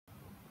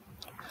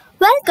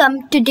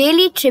Welcome to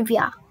Daily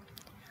Trivia.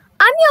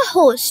 I'm your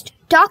host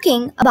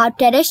talking about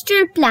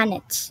terrestrial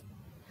planets.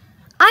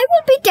 I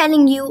will be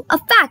telling you a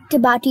fact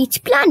about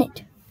each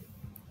planet.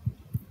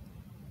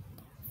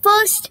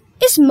 First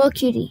is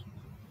Mercury.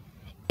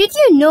 Did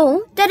you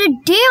know that a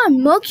day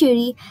on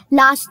Mercury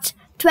lasts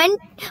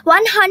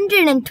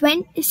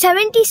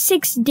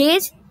 176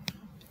 days?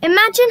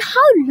 Imagine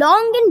how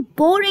long and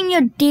boring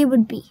your day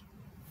would be.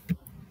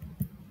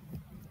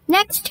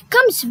 Next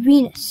comes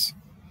Venus.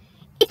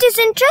 It is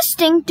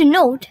interesting to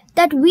note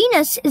that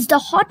Venus is the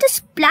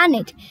hottest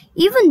planet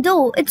even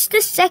though it's the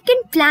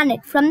second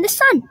planet from the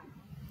Sun.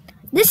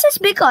 This is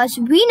because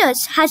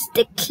Venus has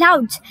thick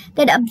clouds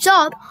that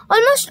absorb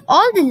almost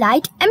all the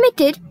light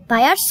emitted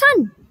by our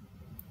Sun.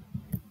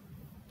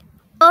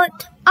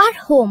 Earth, our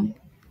home.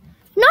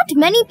 Not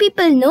many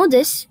people know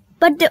this,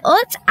 but the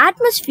Earth's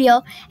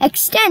atmosphere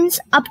extends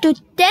up to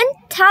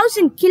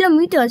 10,000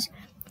 kilometers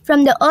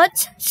from the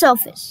Earth's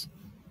surface.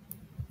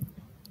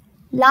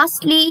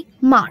 Lastly,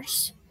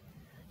 Mars.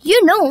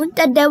 You know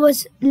that there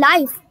was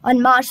life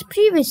on Mars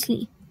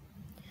previously.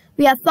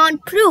 We have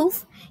found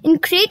proof in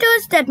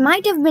craters that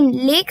might have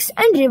been lakes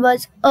and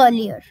rivers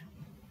earlier.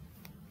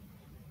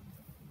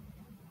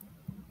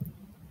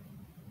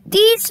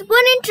 These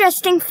were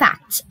interesting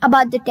facts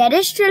about the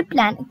terrestrial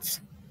planets.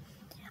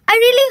 I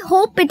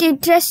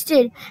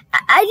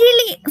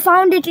really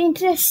found it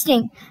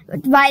interesting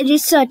while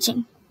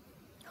researching.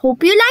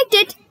 Hope you liked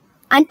it.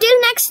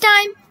 Until next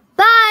time,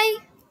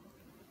 bye.